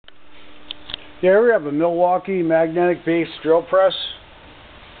Here we have a Milwaukee magnetic base drill press.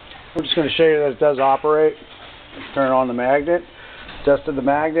 We're just going to show you that it does operate. Let's turn on the magnet. Tested the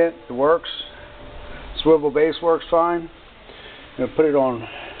magnet, it works. Swivel base works fine. I'm going to put it on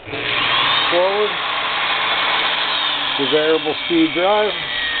forward. The variable speed drive.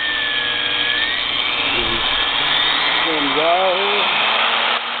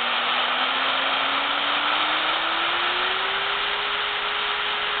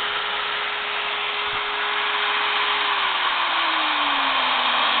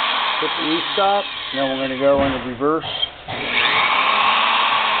 Hit the E-stop, then we're going to go into reverse.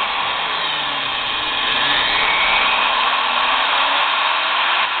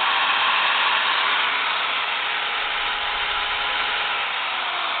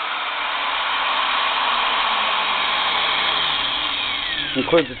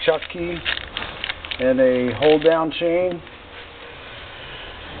 Includes a chuck key and a hold down chain.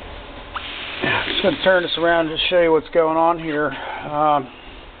 I'm just going to turn this around and just show you what's going on here.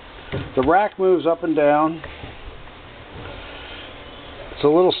 The rack moves up and down. It's a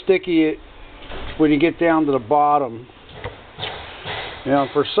little sticky when you get down to the bottom. Now,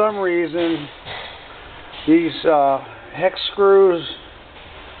 for some reason, these hex screws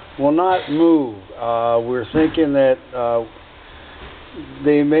will not move. We're thinking that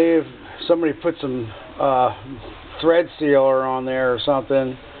they may have, somebody put some thread sealer on there or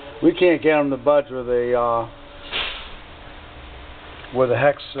something. We can't get them to budge with a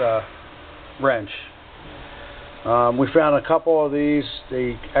hex wrench. We found a couple of these.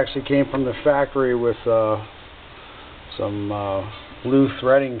 They actually came from the factory with some blue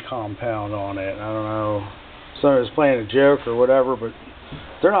threading compound on it. I don't know, somebody was playing a joke or whatever, but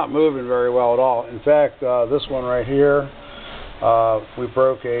they're not moving very well at all. In fact, this one right here, we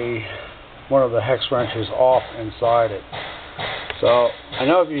broke one of the hex wrenches off inside it. So I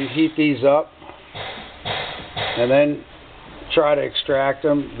know if you heat these up and then try to extract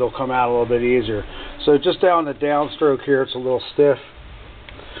them, they'll come out a little bit easier. So just down the downstroke here, it's a little stiff,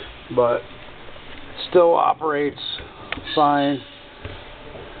 but it still operates fine.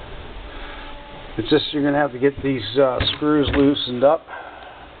 It's just you're going to have to get these screws loosened up,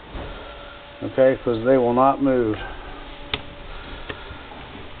 okay, because they will not move.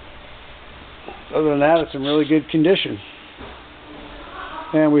 Other than that, it's in really good condition.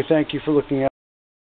 And we thank you for looking at